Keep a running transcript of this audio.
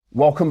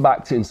Welcome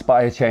back to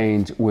Inspire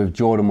Change with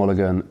Jordan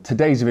Mulligan.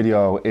 Today's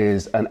video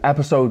is an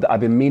episode that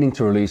I've been meaning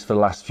to release for the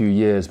last few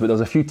years, but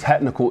there's a few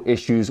technical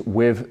issues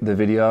with the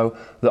video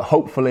that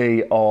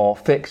hopefully are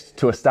fixed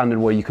to a standard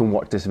where you can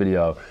watch this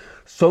video.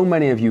 So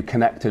many of you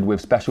connected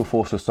with Special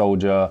Forces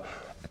soldier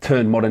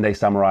turned modern day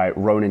samurai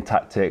Ronin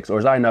tactics, or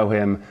as I know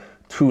him,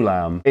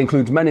 Tulam. It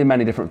includes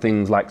many different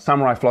things like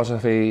samurai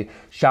philosophy,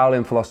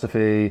 Shaolin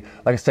philosophy,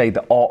 like I say,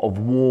 the art of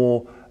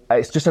war.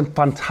 It's just a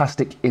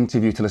fantastic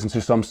interview to listen to,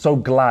 so I'm so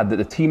glad that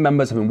the team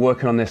members have been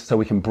working on this so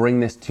we can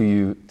bring this to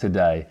you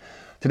today.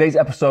 Today's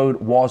episode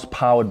was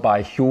powered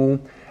by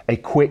Huel, a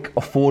quick,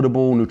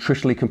 affordable,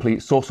 nutritionally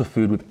complete source of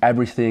food with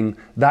everything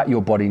that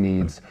your body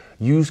needs.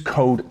 Use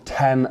code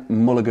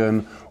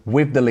 10Mulligan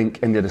with the link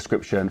in the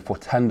description for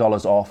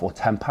 $10 off or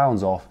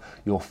 £10 off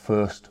your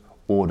first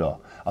order.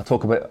 I'll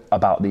talk a bit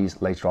about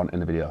these later on in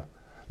the video.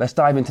 Let's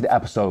dive into the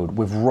episode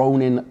with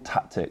Ronin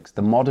tactics,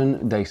 the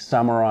modern day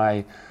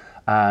samurai,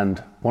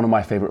 and one of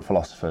my favorite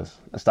philosophers.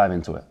 Let's dive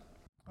into it.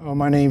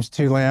 My name's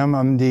Tulam.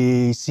 I'm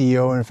the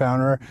CEO and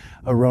founder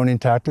of Ronin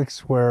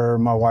Tactics, where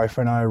my wife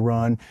and I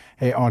run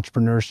a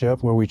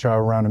entrepreneurship where we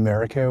travel around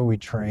America. We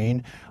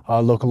train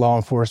local law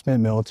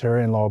enforcement,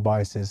 military, and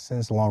law-abiding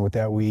citizens. Along with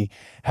that, we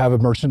have a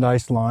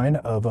merchandise line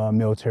of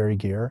military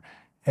gear,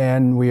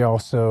 and we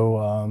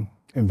also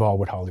involved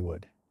with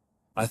Hollywood.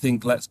 I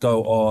think let's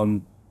go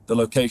on the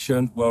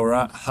location where we're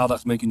at, how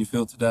that's making you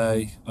feel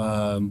today,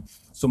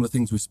 some of the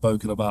things we've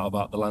spoken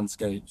about the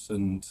landscapes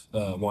and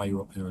why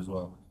you're up here as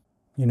well.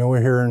 You know,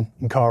 we're here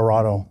in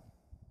Colorado.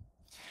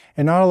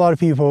 And not a lot of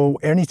people,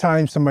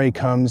 anytime somebody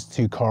comes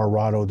to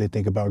Colorado, they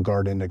think about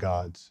Garden of the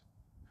Gods.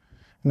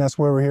 And that's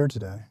where we're here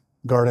today.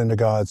 Garden of the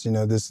Gods, you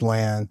know, this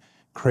land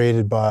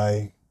created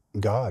by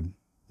God,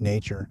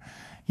 nature.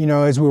 You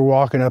know, as we were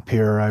walking up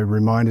here, I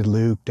reminded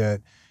Luke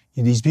that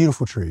these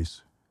beautiful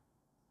trees,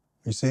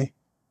 you see?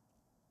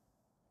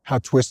 How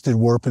twisted,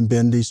 warp, and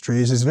bend these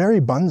trees is very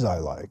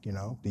bonsai-like, you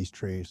know, these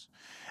trees.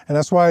 And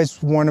that's why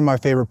it's one of my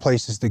favorite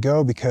places to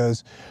go,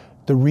 because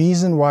the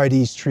reason why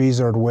these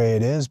trees are the way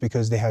it is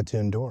because they had to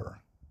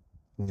endure.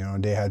 You know,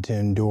 they had to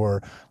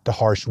endure the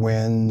harsh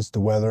winds,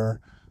 the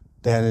weather,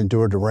 they had to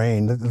endure the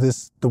rain.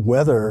 The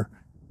weather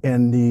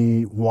and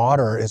the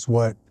water is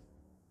what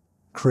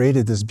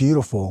created this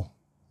beautiful,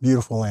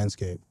 beautiful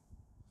landscape.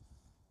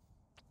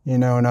 You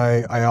know, and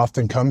I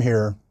often come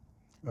here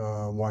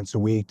once a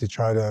week to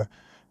try to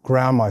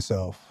ground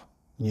myself,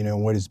 you know,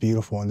 what is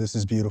beautiful, and this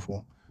is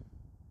beautiful.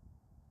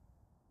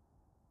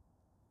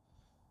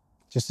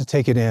 Just to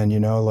take it in, you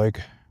know, like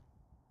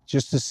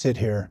just to sit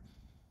here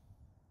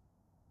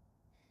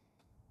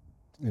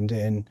and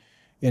to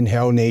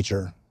inhale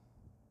nature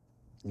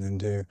and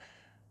to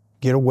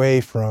get away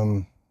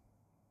from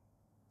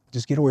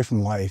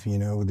life, you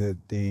know,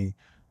 the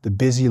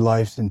busy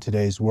life in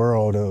today's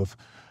world of,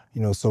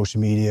 you know,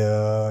 social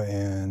media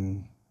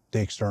and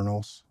the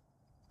externals,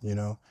 you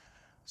know.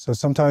 So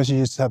sometimes you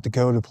just have to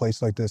go to a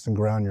place like this and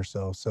ground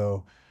yourself.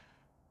 So,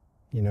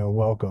 you know,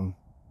 welcome,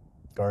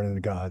 Garden of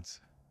the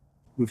Gods.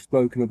 We've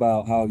spoken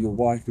about how your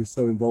wife is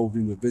so involved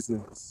in your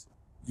business.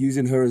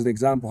 Using her as an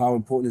example, how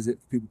important is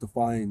it for people to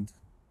find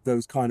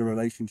those kind of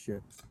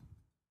relationships?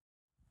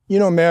 You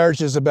know,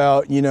 marriage is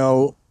about, you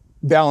know,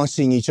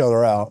 balancing each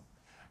other out.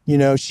 You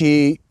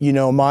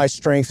know, my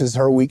strength is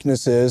her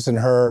weaknesses, and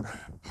her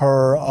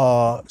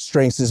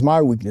strengths is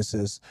my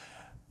weaknesses.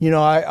 You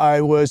know,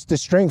 I was the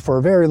strength for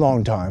a very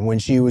long time. When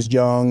she was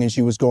young and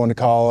she was going to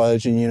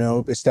college and, you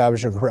know,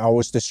 establishing a career, I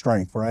was the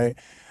strength, right?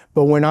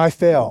 But when I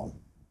fail,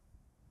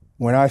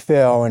 and when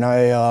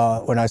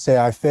I say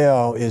I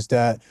fail is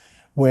that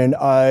when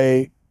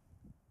I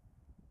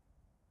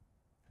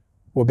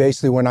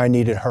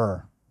needed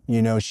her,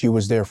 you know, she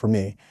was there for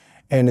me.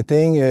 And the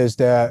thing is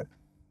that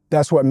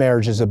that's what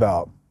marriage is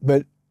about.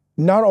 But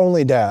not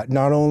only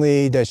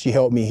that she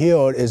helped me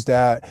heal, is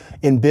that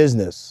in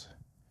business,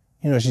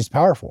 you know, she's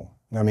powerful.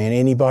 I mean,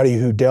 anybody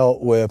who dealt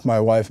with my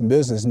wife in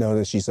business knows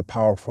that she's a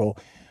powerful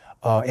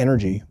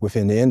energy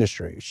within the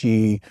industry.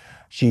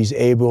 She's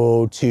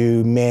able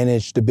to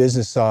manage the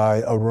business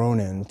side of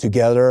Ronin.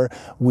 Together,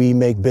 we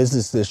make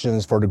business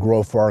decisions for the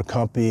growth of our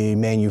company,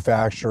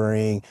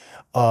 manufacturing,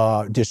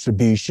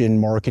 distribution,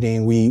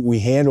 marketing. We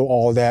handle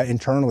all that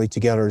internally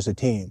together as a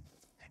team.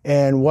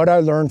 And what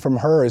I learned from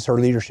her is her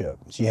leadership.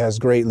 She has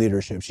great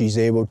leadership. She's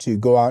able to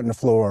go out on the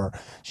floor.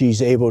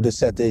 She's able to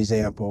set the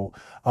example.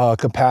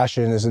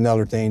 Compassion is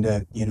another thing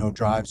that, you know,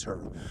 drives her.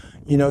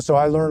 You know, so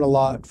I learned a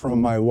lot from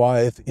my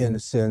wife in the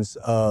sense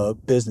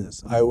of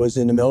business. I was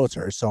in the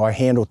military, so I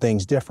handle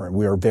things different.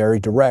 We are very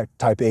direct,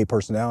 type A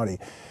personality.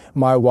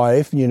 My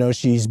wife, you know,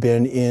 she's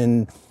been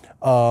in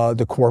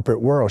the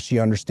corporate world. She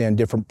understands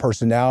different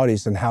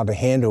personalities and how to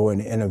handle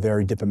it in a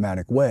very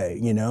diplomatic way,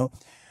 you know.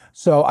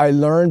 So I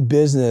learned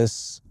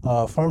business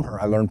from her.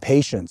 I learned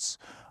patience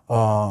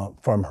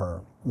from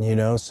her, you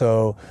know.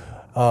 So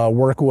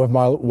working with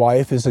my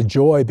wife is a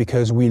joy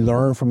because we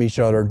learn from each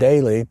other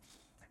daily.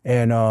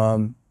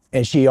 And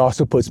she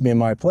also puts me in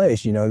my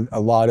place. You know, a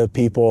lot of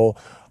people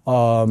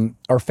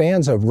are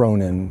fans of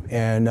Ronan,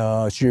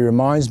 and she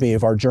reminds me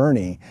of our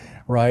journey,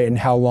 right, and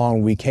how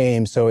long we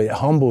came. So it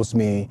humbles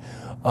me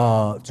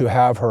to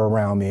have her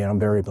around me, and I'm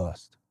very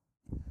blessed.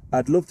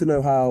 I'd love to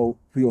know how,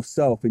 for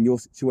yourself, in your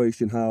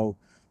situation, how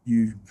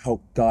you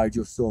help guide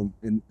your son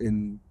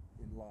in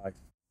life.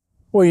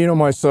 Well,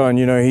 my son,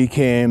 he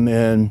came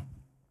and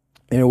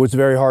it was a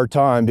very hard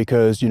time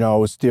because, I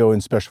was still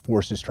in Special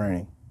Forces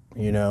training,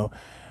 and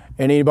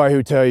anybody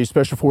who tell you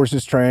Special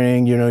Forces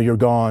training, you're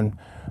gone.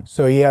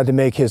 So he had to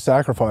make his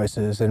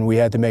sacrifices, and we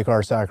had to make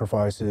our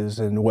sacrifices,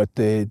 and what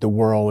the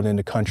world and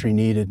the country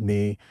needed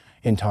me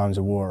in times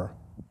of war.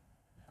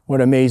 What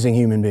an amazing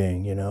human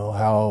being,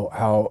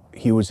 how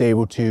he was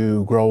able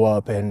to grow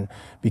up and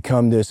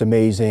become this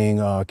amazing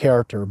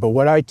character. But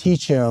what I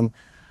teach him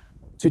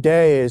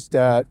today is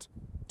that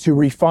to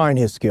refine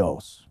his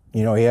skills.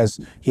 He has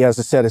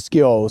a set of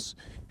skills,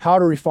 how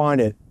to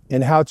refine it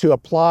and how to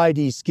apply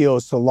these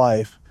skills to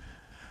life.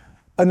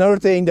 Another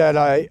thing that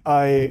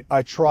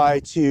I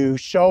try to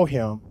show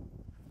him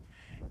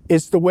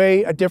is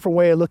a different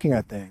way of looking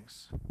at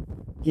things.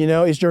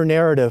 Is your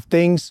narrative.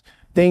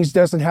 Things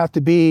doesn't have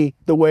to be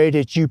the way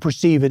that you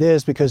perceive it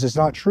is, because it's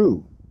not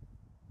true.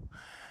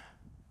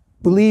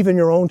 Believe in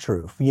your own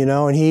truth,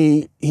 and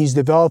he's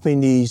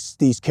developing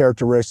these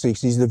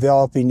characteristics, he's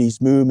developing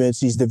these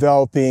movements, he's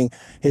developing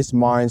his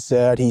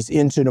mindset, he's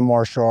into the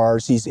martial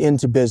arts, he's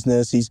into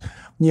business, he's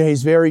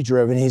very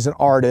driven, he's an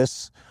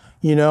artist.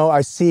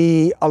 I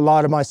see a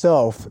lot of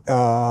myself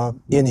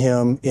in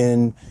him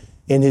in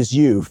his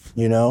youth,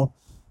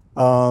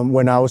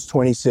 when I was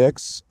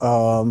 26,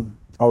 I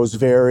was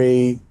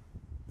very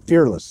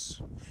fearless,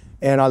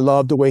 and I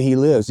love the way he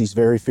lives. He's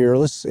very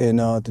fearless in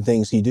the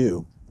things he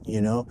do.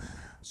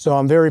 So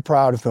I'm very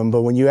proud of him.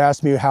 But when you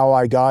ask me how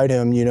I guide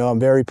him, I'm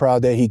very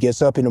proud that he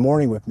gets up in the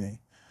morning with me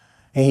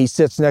and he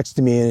sits next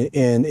to me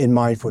in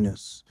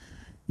mindfulness,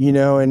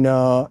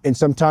 and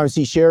sometimes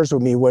he shares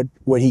with me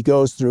what he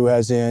goes through,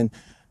 as in,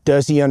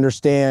 does he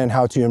understand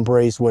how to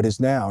embrace what is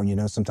now?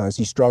 Sometimes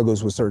he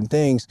struggles with certain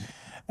things,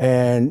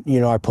 and,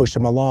 I push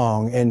him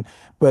along.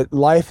 But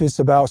life is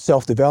about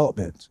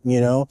self-development,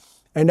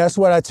 and that's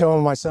what I tell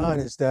my son,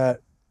 is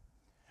that,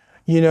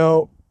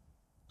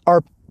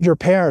 your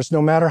parents,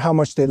 no matter how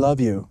much they love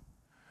you,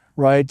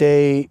 right?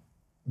 They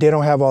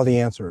don't have all the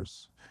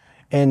answers.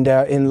 And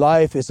in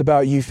life, it's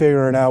about you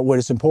figuring out what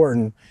is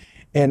important.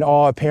 And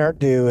all a parent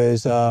do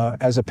is,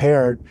 as a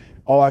parent,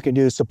 all I can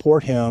do is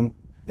support him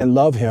and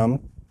love him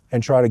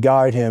and try to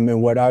guide him in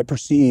what I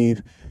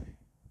perceive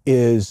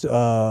is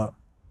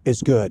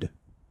good,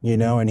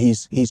 and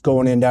he's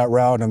going in that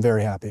route, and I'm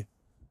very happy.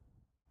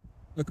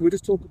 Now, can we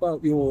just talk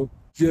about your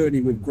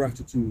journey with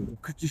gratitude?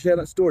 Could you share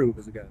that story with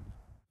us again?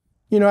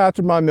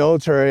 After my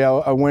military,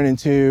 I went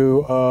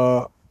into,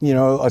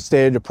 a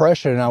state of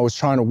depression, and I was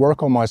trying to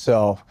work on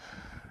myself,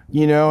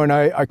 and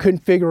I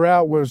couldn't figure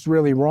out what was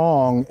really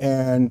wrong.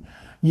 And,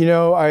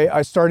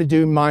 I started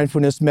doing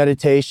mindfulness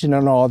meditation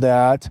and all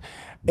that.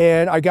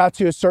 And I got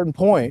to a certain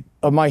point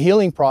of my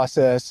healing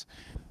process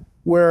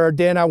where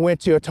then I went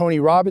to a Tony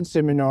Robbins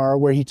seminar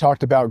where he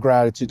talked about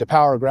gratitude, the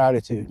power of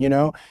gratitude,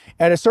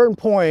 At a certain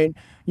point,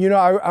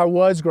 I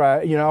was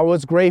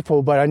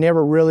grateful, but I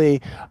never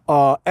really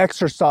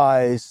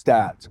exercised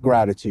that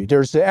gratitude.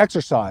 There's the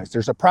exercise,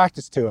 there's a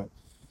practice to it.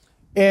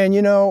 And,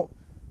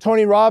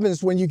 Tony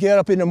Robbins, when you get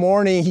up in the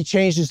morning, he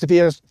changes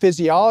the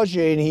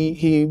physiology, and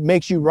he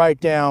makes you write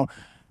down,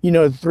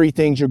 the 3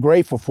 things you're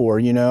grateful for,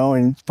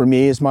 and for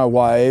me, it's my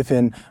wife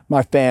and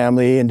my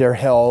family and their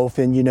health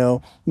and,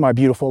 my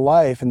beautiful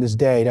life and this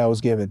day that I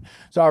was given.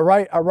 So I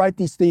write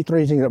these 3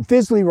 things, I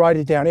physically write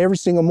it down every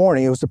single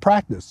morning. It was a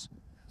practice.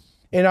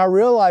 And I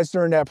realized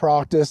during that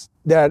practice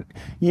that,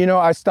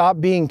 I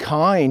stopped being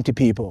kind to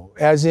people,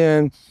 as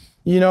in,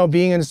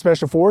 being in the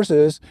Special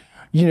Forces,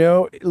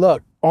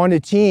 look, on the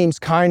teams,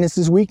 kindness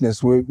is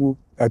weakness.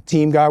 A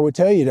team guy would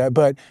tell you that.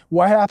 But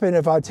what happened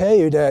if I tell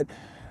you that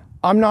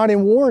I'm not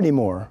in war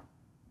anymore,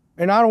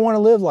 and I don't want to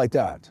live like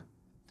that?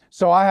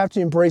 So I have to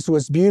embrace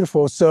what's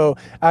beautiful. So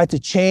I had to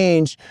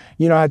change,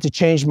 I had to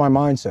change my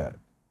mindset.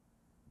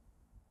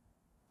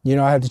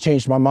 I had to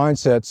change my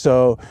mindset.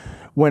 So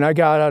when I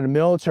got out of the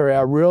military,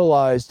 I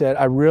realized that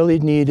I really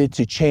needed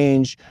to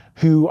change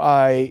who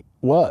I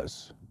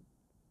was.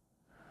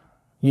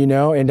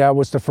 And that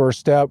was the first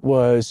step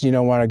was, when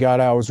I got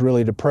out, I was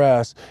really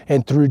depressed.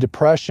 And through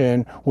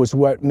depression was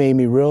what made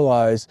me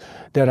realize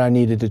that I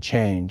needed to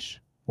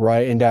change,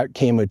 right? And that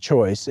came a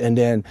choice. And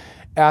then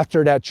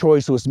after that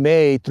choice was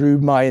made, through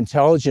my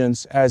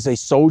intelligence as a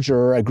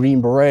soldier, a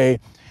Green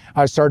Beret,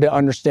 I started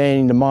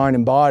understanding the mind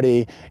and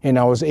body, and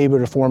I was able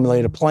to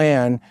formulate a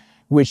plan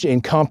which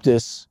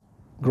encompassed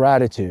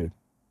gratitude.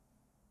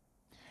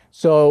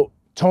 So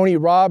Tony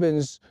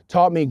Robbins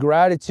taught me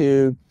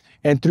gratitude,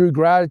 and through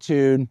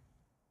gratitude,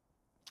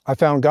 I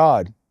found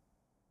God.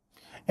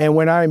 And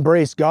when I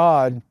embraced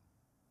God,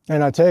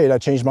 and I tell you,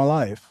 that changed my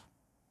life,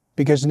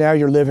 because now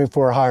you're living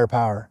for a higher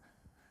power,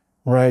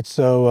 right?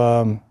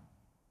 So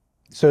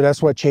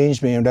that's what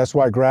changed me, and that's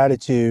why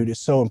gratitude is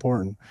so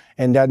important,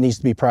 and that needs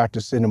to be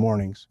practiced in the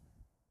mornings.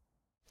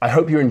 I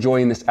hope you're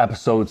enjoying this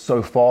episode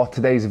so far.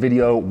 Today's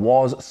video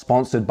was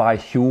sponsored by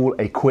Huel,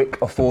 a quick,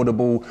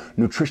 affordable,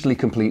 nutritionally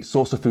complete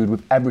source of food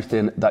with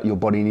everything that your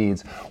body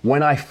needs.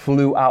 When I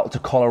flew out to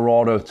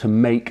Colorado to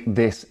make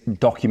this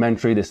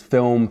documentary, this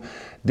film,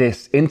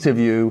 this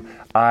interview,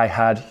 I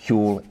had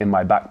Huel in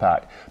my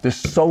backpack. There's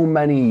so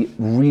many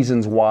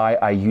reasons why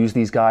I use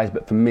these guys,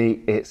 but for me,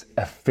 it's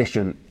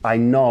efficient. I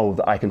know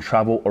that I can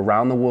travel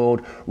around the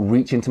world,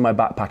 reach into my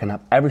backpack and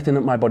have everything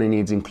that my body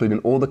needs, including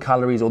all the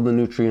calories, all the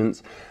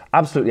nutrients,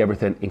 absolutely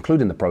everything,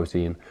 including the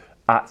protein,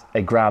 at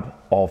a grab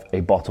of a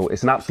bottle.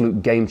 It's an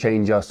absolute game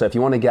changer. So if you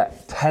want to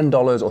get $10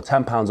 or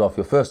 £10 off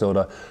your first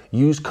order,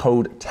 use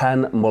code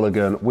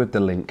 10mulligan with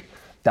the link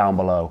down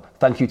below.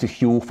 Thank you to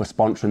Huel for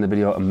sponsoring the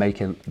video and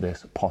making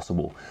this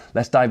possible.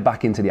 Let's dive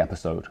back into the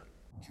episode. Do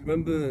you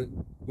remember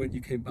when you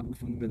came back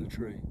from the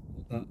military,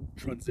 what that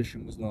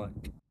transition was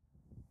like?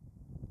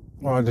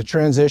 Well, the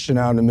transition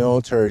out of the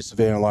military,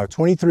 civilian life,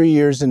 23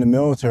 years in the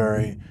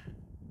military,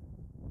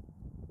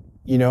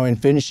 you know,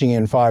 and finishing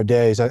in 5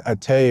 days, I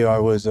tell you, I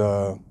was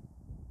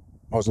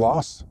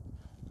lost,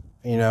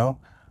 you know.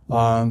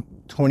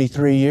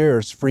 23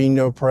 years, free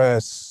no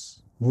press,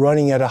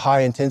 running at a high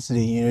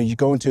intensity, you know, you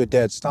go into a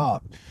dead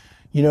stop,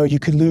 you know, you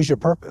could lose your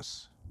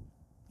purpose.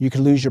 You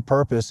could lose your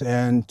purpose.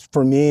 And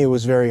for me, it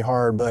was very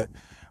hard. But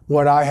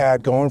what I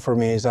had going for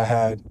me is I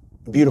had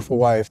a beautiful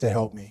wife that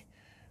helped me,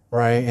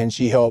 right? And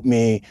she helped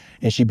me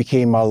and she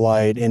became my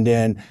light. And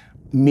then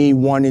me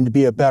wanting to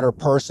be a better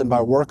person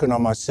by working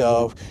on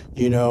myself,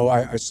 you know,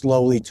 I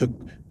slowly took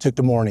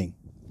the morning.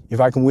 If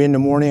I can win the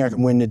morning, I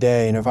can win the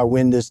day. And if I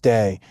win this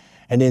day,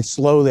 and then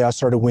slowly I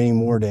started winning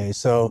more days.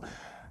 So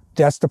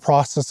that's the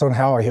process on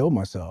how I healed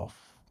myself.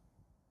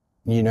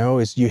 You know,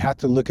 is you have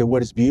to look at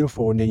what is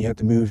beautiful and then you have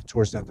to move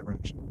towards that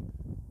direction.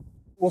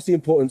 What's the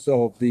importance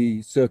of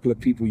the circle of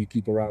people you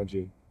keep around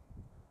you?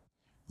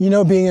 You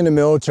know, being in the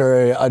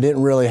military, I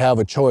didn't really have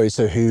a choice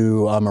of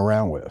who I'm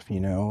around with. You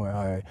know,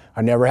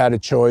 I never had a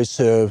choice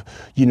of,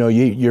 you know,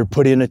 you're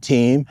put in a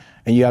team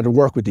and you have to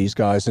work with these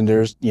guys and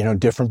there's, you know,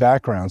 different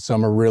backgrounds.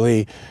 Some are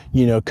really,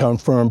 you know, come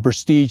from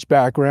prestige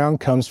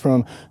background,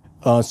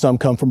 some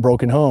come from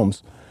broken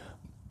homes.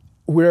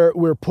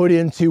 We're put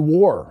into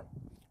war,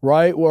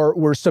 right?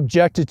 We're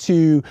subjected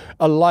to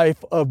a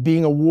life of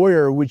being a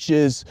warrior, which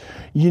is,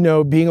 you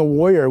know, being a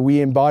warrior,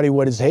 we embody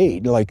what is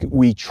hate. Like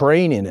we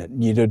train in it.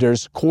 You know,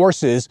 there's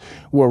courses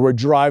where we're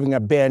driving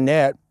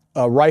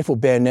a rifle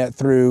bayonet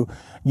through,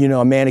 you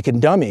know, a mannequin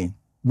dummy,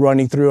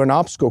 running through an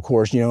obstacle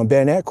course, you know, a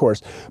bayonet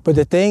course. But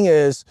the thing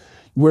is,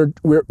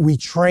 we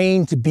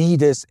train to be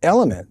this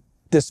element,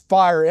 this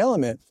fire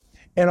element.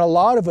 And a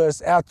lot of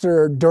us,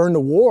 during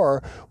the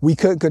war, we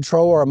couldn't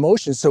control our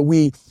emotions. So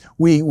we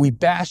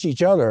bash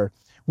each other.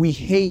 We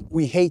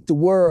hate the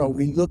world.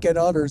 We look at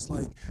others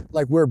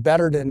like we're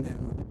better than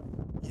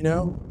them, you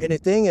know? And the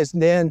thing is,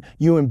 then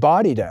you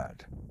embody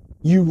that.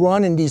 You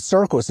run in these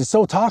circles. It's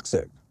so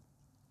toxic.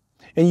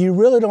 And you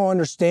really don't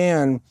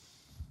understand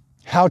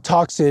how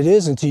toxic it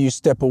is until you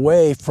step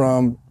away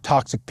from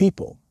toxic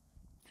people.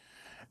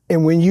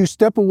 And when you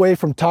step away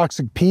from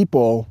toxic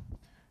people,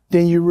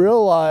 then you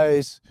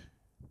realize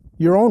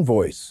your own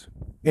voice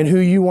and who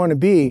you want to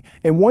be.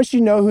 And once you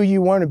know who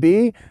you want to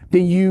be,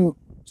 then you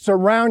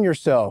surround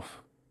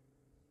yourself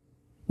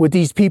with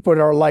these people that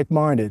are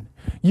like-minded.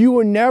 You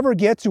will never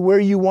get to where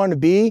you want to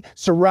be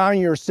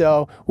surrounding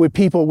yourself with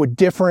people with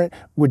different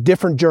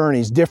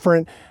journeys,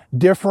 different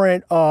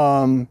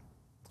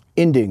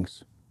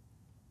endings,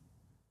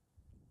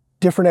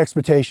 different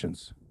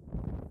expectations.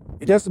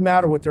 It doesn't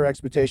matter what their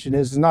expectation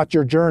is. It's not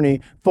your journey.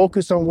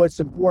 Focus on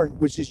what's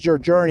important, which is your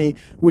journey,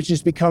 which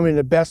is becoming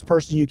the best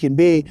person you can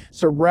be.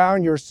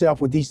 Surround yourself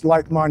with these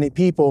like-minded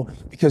people,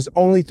 because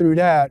only through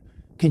that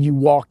can you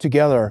walk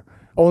together.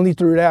 Only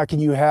through that can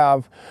you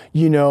have,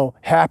 you know,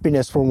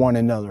 happiness for one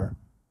another,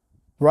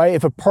 right?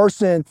 If a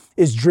person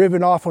is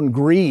driven off on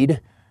greed,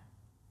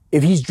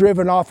 if he's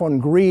driven off on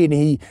greed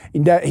and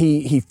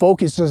he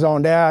focuses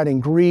on that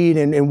and greed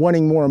and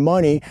wanting more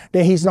money,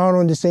 then he's not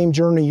on the same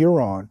journey you're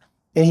on.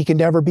 And he can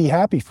never be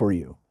happy for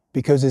you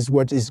because it's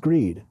what is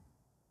greed.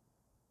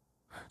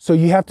 So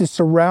you have to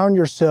surround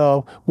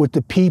yourself with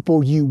the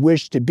people you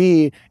wish to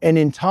be, and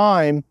in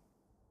time,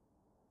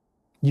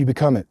 you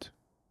become it.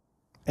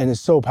 And it's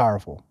so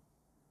powerful.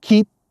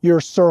 Keep your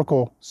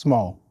circle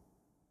small.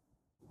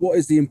 What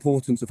is the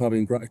importance of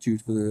having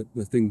gratitude for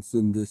the things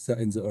and the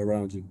settings that are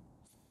around you?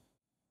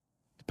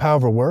 The power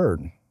of a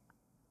word.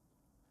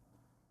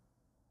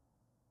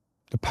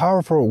 The power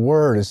of a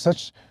word is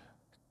such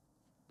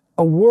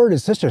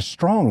a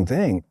strong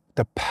thing.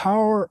 The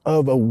power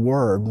of a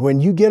word.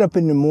 When you get up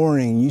in the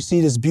morning, you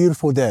see this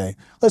beautiful day.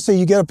 Let's say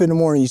you get up in the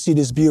morning, you see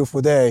this beautiful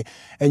day,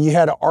 and you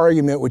had an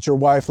argument with your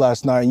wife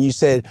last night, and you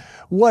said,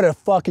 "What a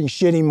fucking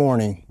shitty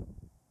morning."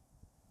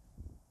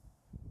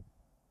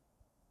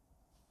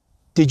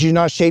 Did you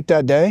not shape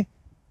that day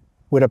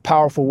with a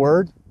powerful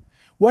word?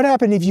 What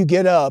happened if you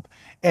get up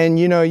and,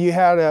 you know, you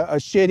had a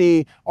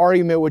shitty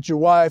argument with your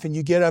wife, and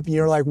you get up and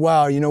you're like,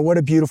 "Wow, you know, what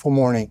a beautiful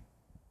morning."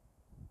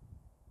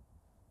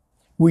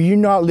 Will you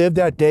not live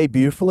that day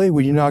beautifully?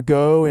 Will you not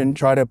go and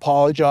try to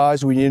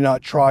apologize? Will you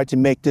not try to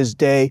make this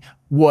day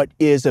what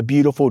is a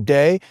beautiful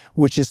day,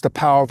 which is the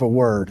power of a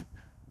word?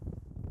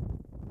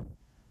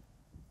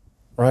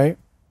 Right?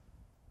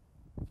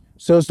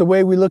 So it's the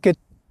way we look at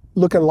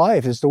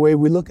life. It's the way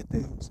we look at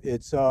things.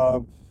 It's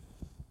to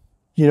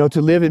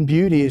live in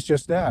beauty is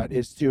just that.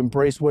 It's to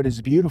embrace what is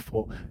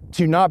beautiful.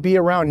 To not be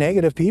around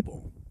negative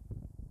people.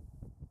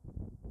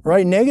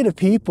 Right? Negative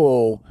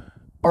people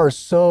are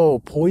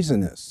so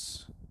poisonous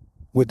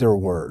with their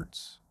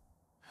words.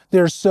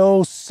 They're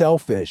so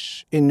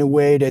selfish in the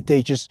way that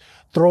they just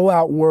throw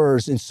out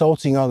words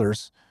insulting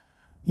others.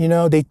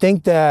 They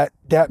think that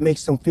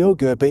makes them feel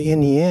good, but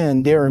in the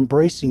end, they're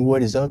embracing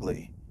what is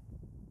ugly.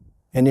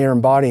 And they're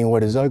embodying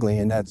what is ugly,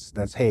 and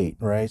that's hate,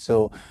 right?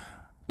 So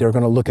they're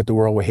going to look at the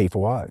world with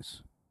hateful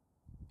eyes.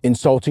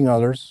 Insulting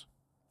others,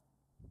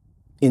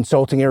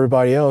 insulting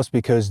everybody else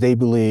because they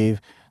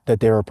believe that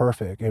they are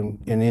perfect.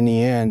 And in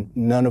the end,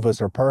 none of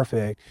us are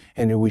perfect,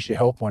 and we should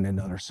help one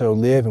another. So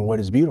live in what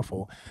is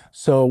beautiful.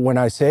 So when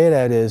I say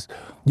that is,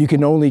 you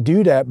can only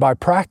do that by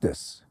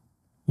practice.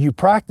 You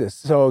practice.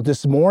 So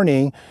this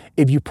morning,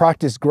 if you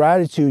practice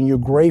gratitude and you're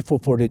grateful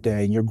for the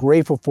day, and you're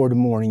grateful for the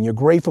morning, you're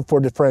grateful for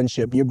the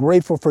friendship, you're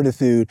grateful for the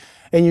food,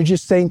 and you're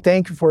just saying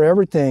thank you for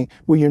everything,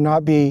 will you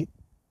not be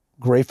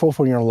grateful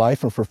for your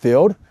life and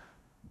fulfilled?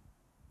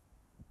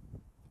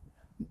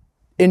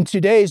 In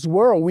today's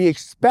world, we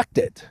expect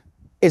it.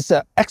 It's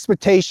an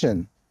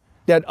expectation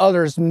that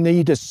others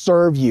need to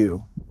serve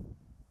you.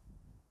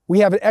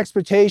 We have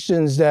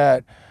expectations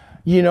that,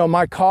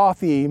 my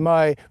coffee,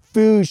 my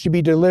food should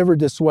be delivered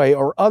this way,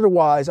 or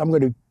otherwise I'm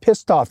going to be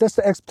pissed off. That's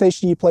the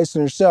expectation you place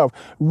on yourself,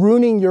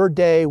 ruining your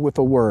day with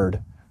a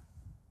word.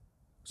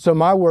 So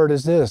my word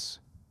is this: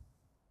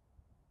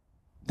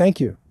 thank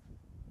you.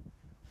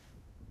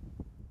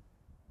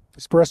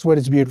 Express what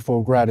is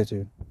beautiful,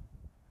 gratitude.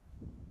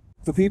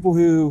 For people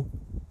who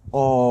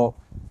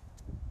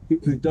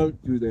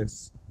don't do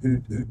this, who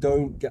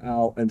don't get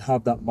out and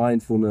have that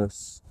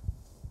mindfulness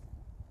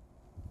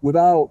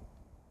without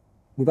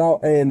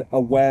an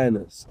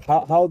awareness,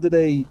 how do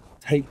they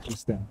take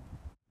this step?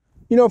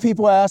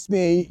 People ask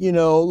me,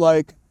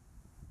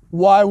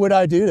 why would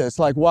I do this?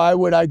 Like, why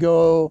would I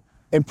go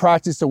and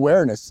practice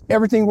awareness?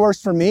 Everything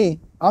works for me.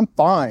 I'm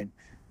fine.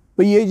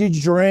 But you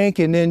drink,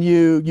 and then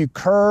you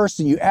curse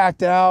and you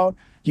act out.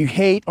 You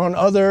hate on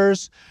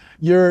others.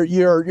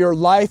 Your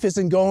life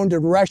isn't going the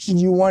direction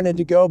you wanted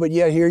to go, but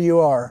yet here you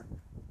are.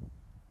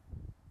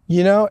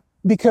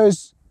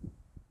 Because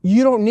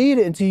you don't need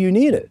it until you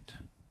need it.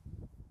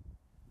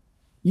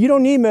 You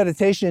don't need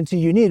meditation until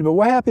you need it. But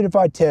what happens if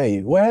I tell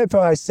you? What if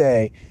I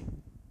say,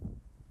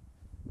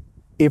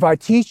 if I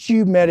teach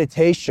you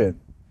meditation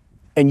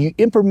and you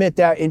implement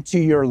that into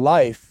your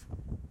life,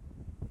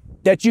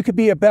 that you could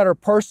be a better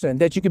person,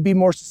 that you could be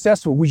more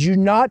successful, would you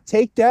not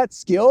take that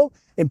skill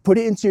and put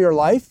it into your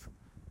life?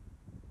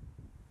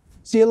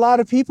 See, a lot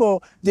of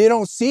people, they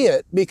don't see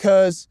it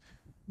because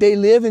they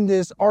live in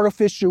this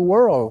artificial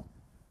world,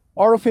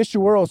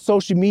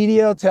 social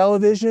media,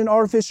 television,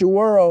 artificial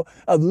world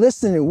of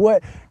listening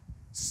what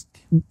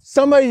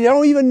somebody they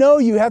don't even know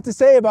you have to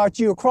say about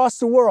you across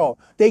the world.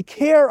 They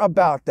care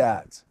about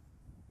that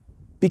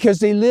because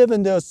they live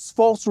in this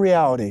false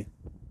reality.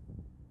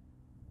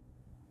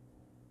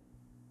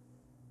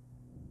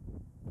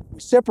 We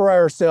separate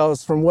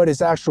ourselves from what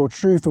is actual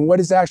truth, and what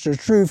is actual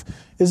truth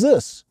is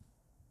this.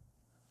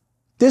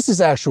 This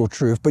is actual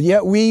truth, but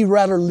yet we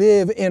rather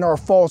live in our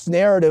false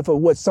narrative of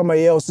what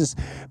somebody else's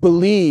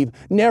believe.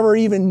 Never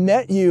even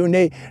met you, and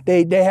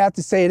they have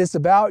to say this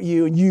about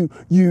you, and you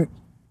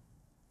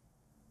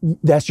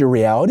that's your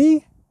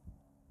reality?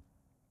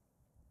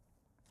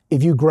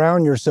 If you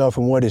ground yourself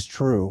in what is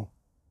true,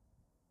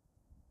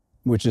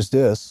 which is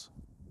this,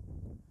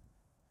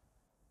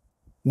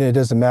 then it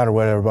doesn't matter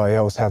what everybody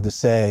else have to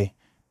say,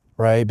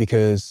 right?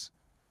 Because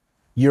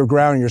you're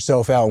grounding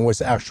yourself out in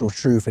what's actual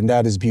truth, and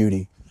that is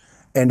beauty.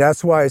 And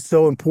that's why it's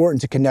so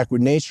important to connect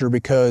with nature,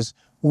 because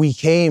we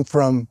came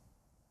from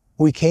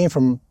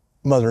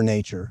Mother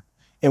Nature.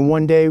 And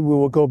one day we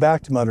will go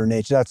back to Mother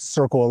Nature. That's the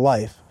circle of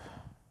life.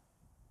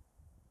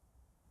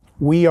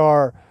 We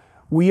are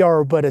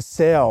but a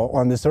cell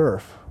on this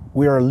earth.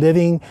 We are a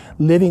living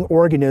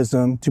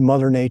organism to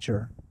Mother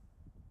Nature.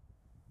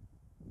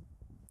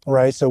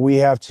 Right? So we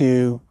have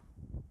to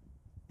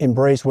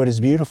embrace what is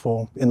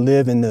beautiful and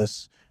live in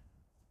this.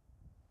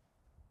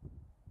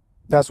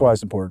 That's why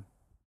it's important.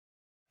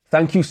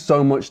 Thank you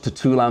so much to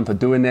Tulam for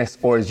doing this,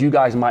 or as you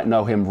guys might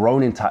know him,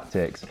 Ronin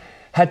Tactics.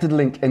 Head to the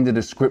link in the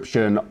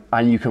description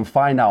and you can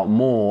find out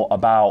more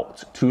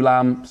about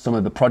Tulam, some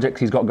of the projects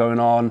he's got going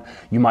on.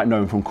 You might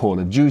know him from Call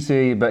of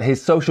Duty, but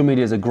his social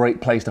media is a great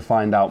place to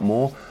find out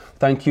more.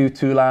 Thank you,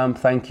 Tulam.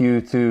 Thank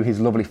you to his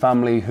lovely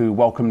family who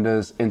welcomed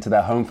us into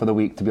their home for the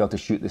week to be able to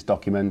shoot this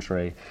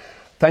documentary.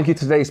 Thank you to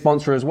today's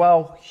sponsor as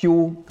well,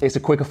 Huel. It's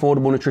a quick,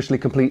 affordable, nutritionally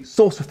complete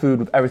source of food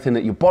with everything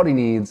that your body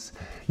needs.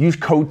 Use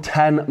code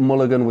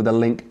 10Mulligan with a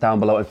link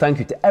down below. And thank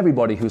you to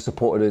everybody who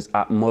supported us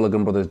at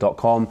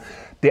mulliganbrothers.com.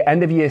 The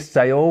end of year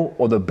sale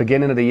or the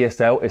beginning of the year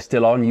sale is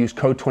still on. Use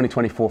code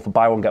 2024 for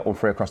buy one, get one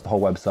free across the whole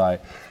website.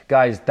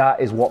 Guys,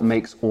 that is what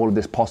makes all of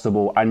this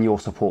possible and your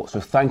support. So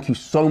thank you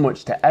so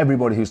much to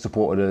everybody who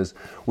supported us.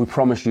 We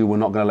promise you we're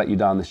not going to let you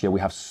down this year. We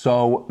have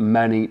so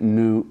many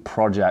new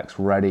projects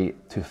ready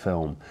to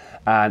film.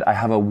 And I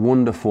have a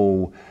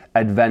wonderful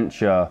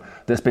adventure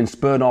that's been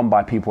spurred on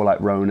by people like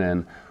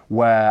Ronan,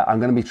 where I'm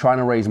going to be trying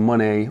to raise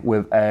money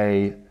with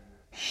a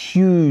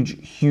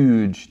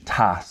huge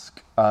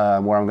task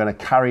where I'm going to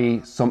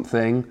carry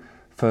something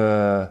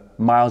for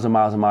miles and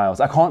miles and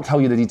miles. I can't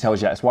tell you the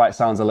details yet. It's why it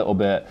sounds a little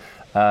bit,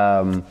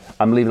 I'm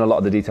leaving a lot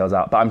of the details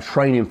out, but I'm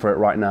training for it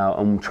right now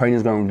and training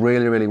is going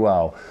really, really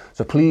well.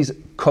 So please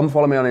come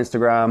follow me on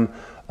Instagram.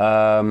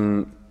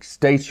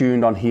 Stay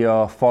tuned on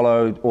here,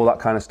 follow all that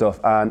kind of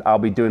stuff, and I'll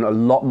be doing a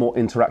lot more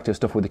interactive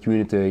stuff with the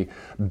community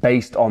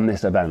based on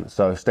this event.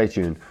 So stay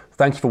tuned.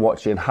 Thanks for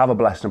watching. Have a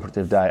blessed and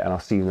productive day, and I'll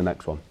see you in the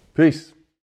next one. Peace.